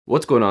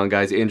What's going on,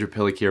 guys? Andrew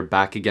Piluk here,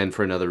 back again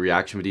for another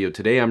reaction video.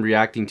 Today I'm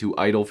reacting to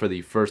I-DLE for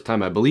the first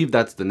time. I believe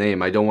that's the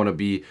name. I don't want to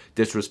be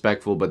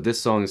disrespectful, but this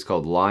song is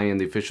called Lion.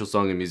 The official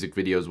song and music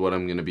video is what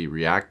I'm going to be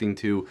reacting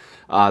to.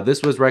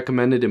 This was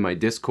recommended in my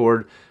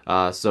Discord,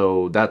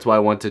 so that's why I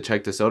want to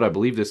check this out. I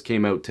believe this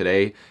came out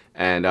today,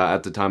 and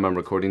at the time I'm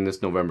recording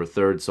this, November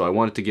 3rd, so I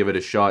wanted to give it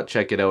a shot,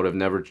 check it out. I've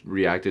never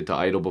reacted to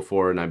I-DLE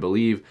before, and I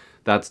believe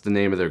that's the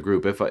name of their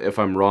group. If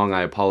I'm wrong,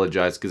 I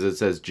apologize, because it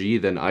says G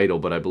then I-DLE,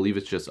 but I believe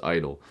it's just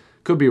I-DLE.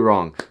 Could be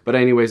wrong, but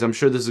anyways, I'm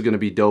sure this is going to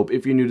be dope.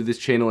 If you're new to this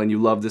channel and you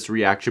love this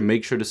reaction,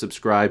 make sure to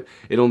subscribe.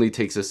 It only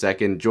takes a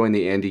second. Join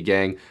the Andy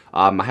gang.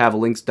 I have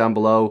links down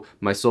below,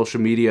 my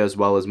social media as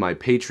well as my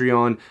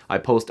Patreon. I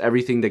post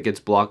everything that gets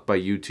blocked by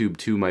YouTube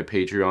to my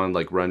Patreon,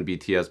 like Run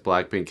BTS,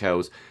 Blackpink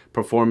House,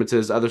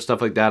 performances, other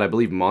stuff like that. I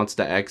believe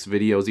Monsta X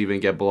videos even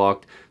get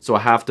blocked, so I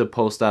have to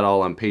post that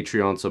all on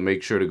Patreon, so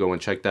make sure to go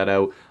and check that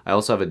out. I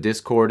also have a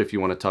Discord if you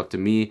want to talk to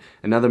me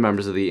and other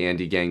members of the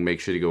Andy gang. Make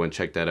sure to go and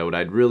check that out.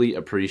 I'd really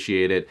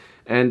appreciate it.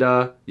 And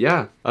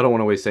yeah, I don't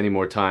want to waste any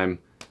more time.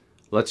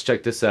 Let's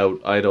check this out.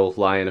 I-DLE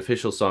Lion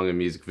official song and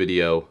music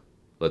video.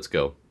 Let's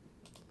go.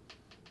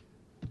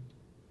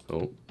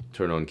 Oh,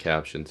 turn on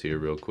captions here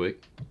real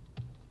quick.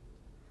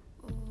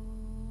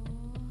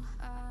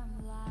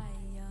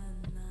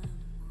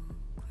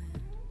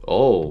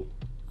 Oh.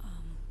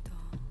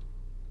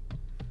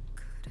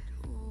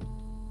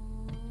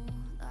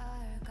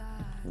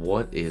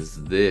 What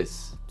is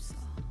this?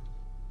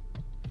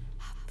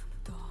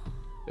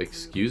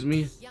 Excuse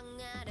me?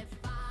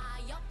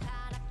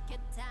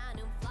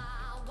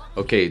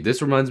 Okay,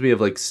 this reminds me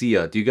of like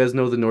Sia. Do you guys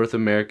know the North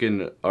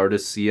American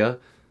artist Sia?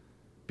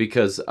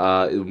 Because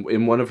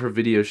in one of her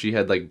videos she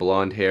had like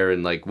blonde hair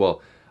and like,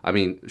 well, I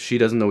mean, she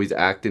doesn't always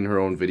act in her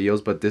own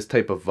videos, but this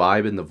type of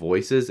vibe in the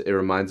voices, it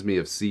reminds me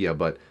of Sia,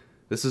 but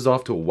this is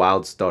off to a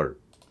wild start.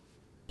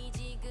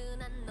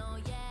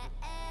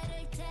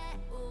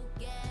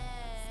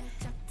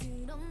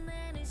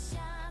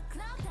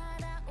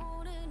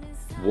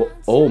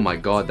 Oh my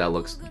god, that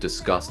looks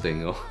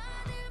disgusting. Oh.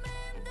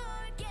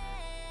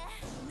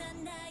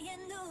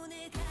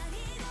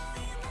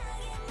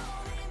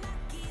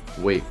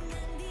 Wait.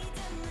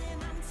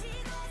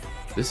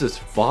 This is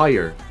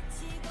fire.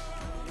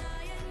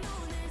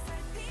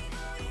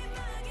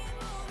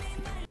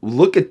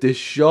 Look at this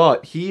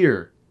shot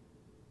here.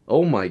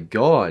 Oh my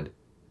god.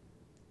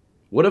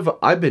 What have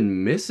I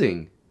been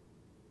missing?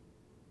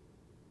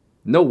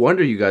 No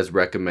wonder you guys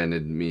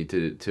recommended me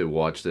to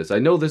watch this. I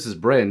know this is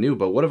brand new,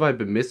 but what have I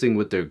been missing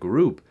with their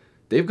group?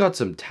 They've got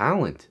some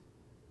talent.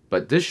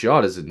 But this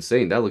shot is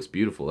insane. That looks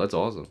beautiful. That's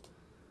awesome.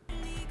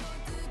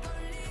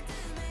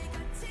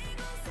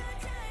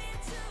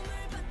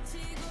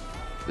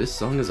 This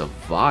song is a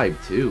vibe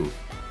too.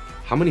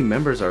 How many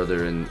members are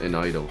there in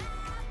I-DLE?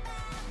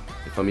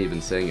 If I'm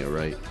even saying it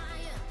right.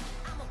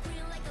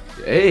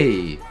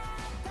 Hey!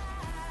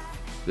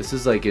 This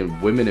is like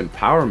in women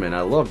empowerment.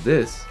 I love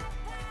this.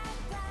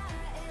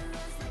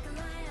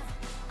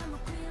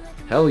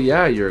 Hell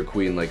yeah, you're a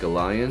queen like a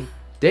lion.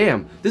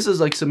 Damn, this is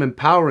like some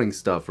empowering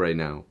stuff right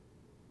now.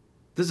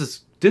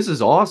 This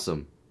is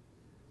awesome.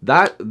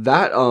 That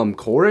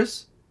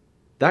chorus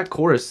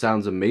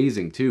sounds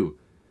amazing too.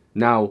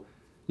 Now,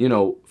 you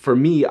know, for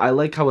me, I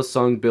like how a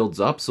song builds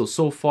up.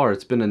 So far,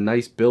 it's been a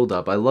nice build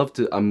up. I love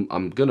to.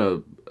 I'm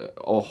gonna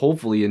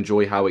hopefully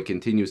enjoy how it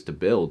continues to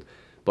build.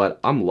 But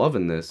I'm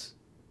loving this.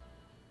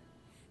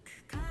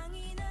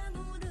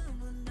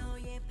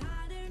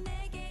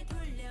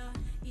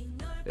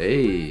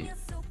 Hey.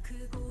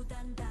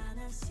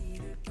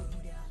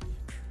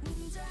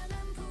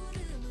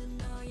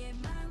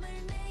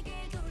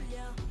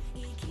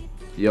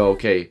 Yo,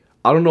 okay.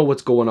 I don't know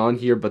what's going on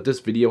here, but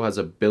this video has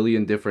a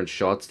billion different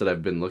shots that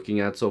I've been looking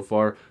at so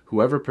far.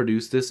 Whoever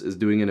produced this is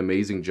doing an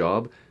amazing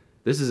job.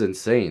 This is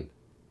insane.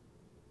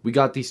 We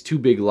got these two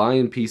big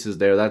lion pieces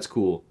there. That's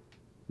cool.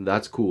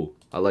 That's cool.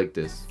 I like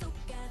this.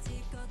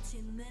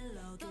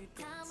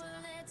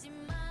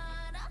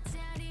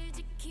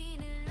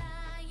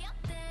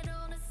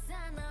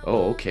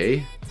 Oh,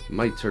 okay.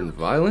 Might turn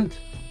violent.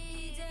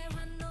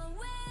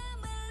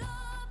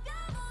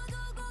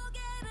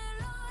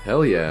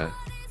 Hell yeah.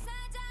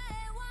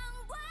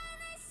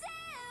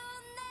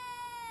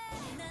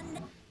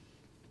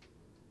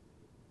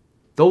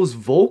 Those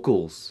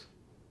vocals.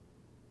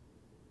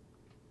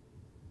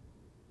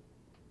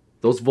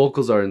 Those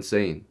vocals are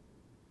insane.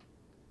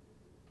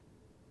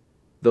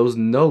 Those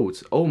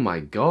notes. Oh my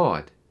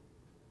god.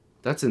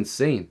 That's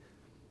insane.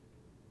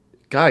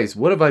 Guys,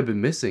 what have I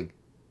been missing?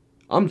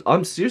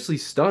 I'm seriously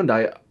stunned.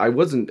 I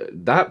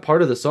wasn't, that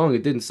part of the song,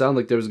 it didn't sound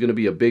like there was going to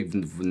be a big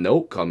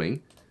note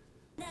coming.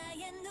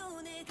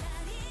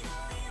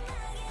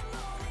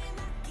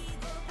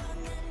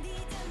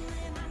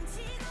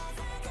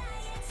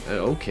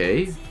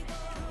 Okay.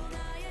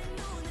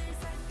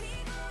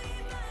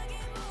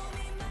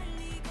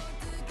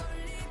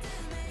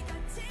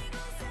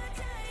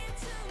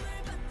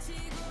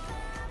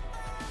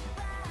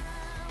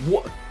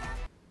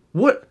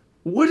 What?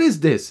 What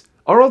is this?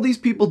 Are all these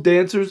people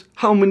dancers?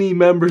 How many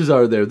members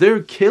are there?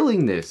 They're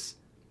killing this.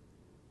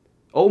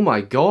 Oh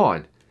my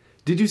god.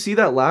 Did you see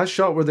that last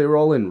shot where they were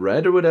all in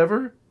red or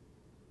whatever?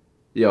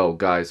 Yo,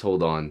 guys,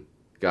 hold on.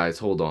 Guys,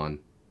 hold on.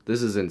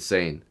 This is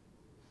insane.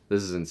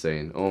 This is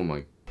insane. Oh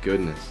my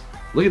goodness.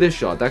 Look at this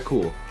shot. That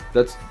cool.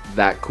 That's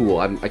that cool.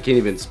 I can't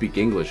even speak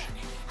English.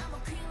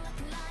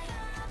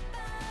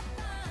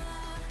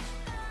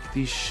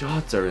 These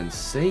shots are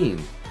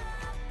insane.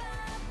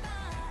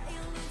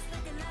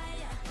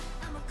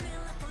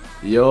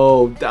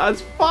 Yo,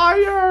 that's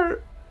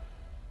fire!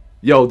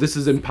 Yo, this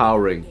is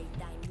empowering.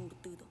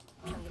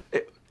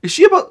 Is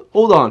she about...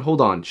 Hold on,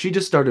 hold on. She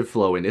just started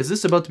flowing. Is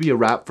this about to be a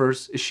rap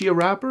verse? Is she a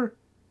rapper?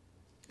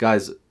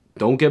 Guys,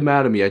 don't get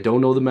mad at me. I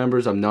don't know the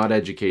members. I'm not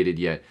educated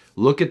yet.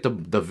 Look at the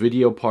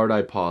video part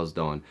I paused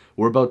on.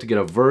 We're about to get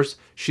a verse.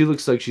 She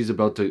looks like she's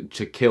about to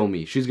kill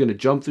me. She's going to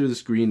jump through the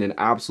screen and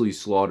absolutely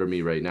slaughter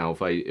me right now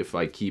if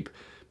I keep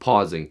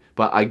pausing.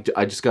 But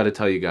I just got to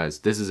tell you guys,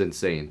 this is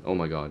insane. Oh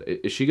my god.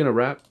 Is she going to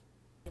rap?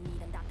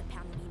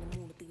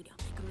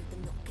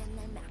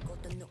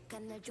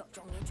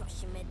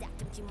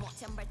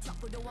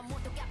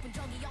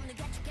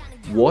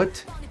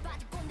 What?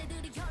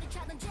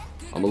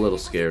 I'm a little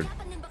scared.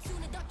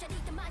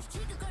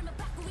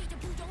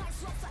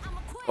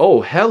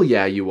 Oh, hell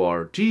yeah you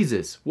are.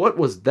 Jesus, what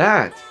was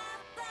that?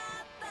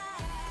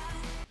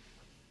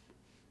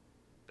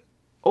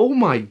 Oh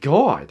my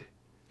god.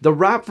 The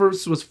rap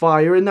verse was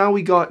fire, and now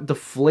we got the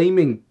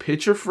flaming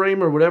picture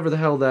frame or whatever the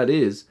hell that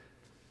is.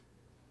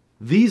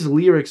 These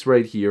lyrics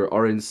right here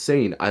are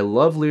insane. I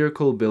love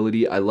lyrical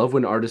ability. I love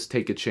when artists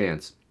take a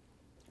chance.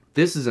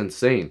 This is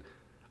insane.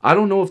 I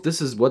don't know if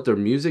this is what their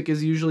music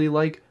is usually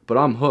like, but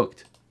I'm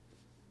hooked.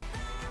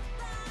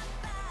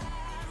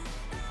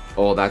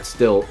 Oh, that's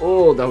still...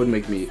 Oh, that would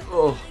make me...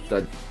 Oh,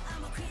 that...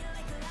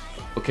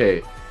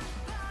 Okay.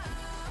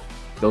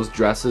 Those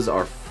dresses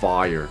are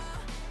fire.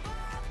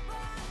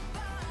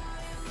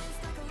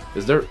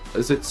 Is there...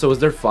 So is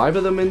there 5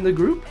 of them in the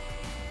group?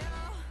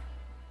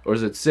 Or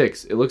is it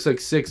 6? It looks like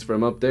 6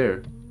 from up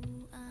there.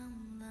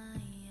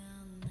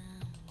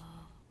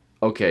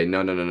 Okay,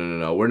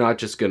 no. We're not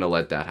just gonna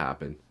let that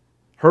happen.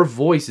 Her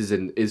voice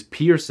is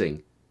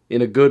piercing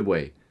in a good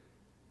way.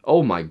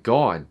 Oh my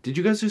god. Did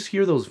you guys just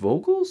hear those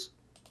vocals?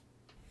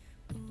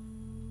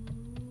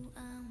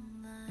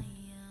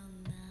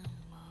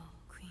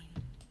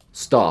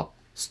 Stop.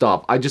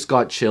 Stop. I just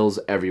got chills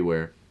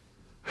everywhere.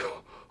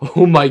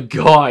 Oh my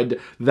god.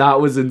 That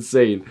was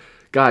insane.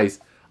 Guys,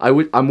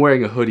 I'm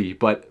wearing a hoodie,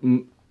 but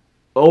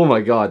oh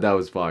my god, that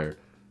was fire.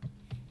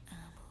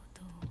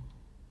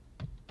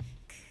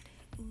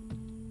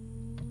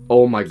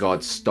 Oh my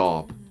god,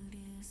 stop.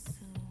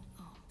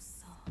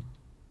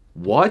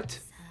 What?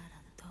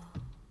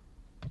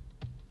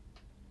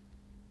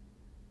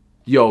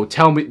 Yo,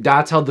 tell me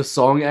that's how the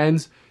song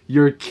ends?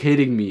 You're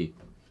kidding me.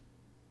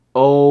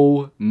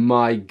 Oh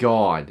my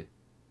god.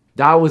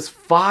 That was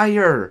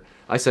fire.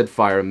 I said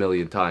fire a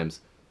million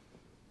times.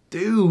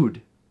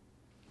 Dude.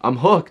 I'm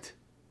hooked.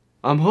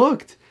 I'm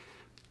hooked.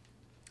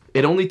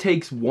 It only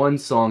takes one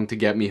song to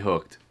get me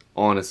hooked.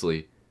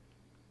 Honestly.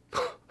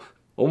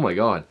 Oh my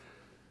god.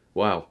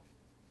 Wow.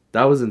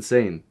 That was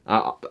insane.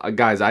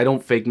 Guys, I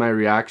don't fake my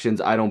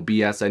reactions. I don't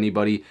BS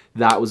anybody.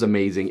 That was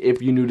amazing.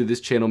 If you're new to this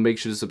channel, make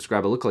sure to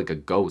subscribe. I look like a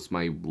ghost.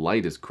 My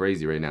light is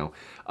crazy right now.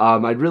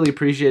 I'd really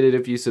appreciate it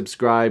if you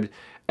subscribed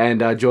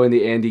and join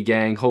the Andy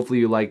gang. Hopefully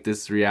you liked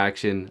this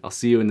reaction. I'll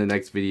see you in the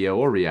next video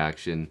or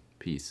reaction.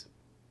 Peace.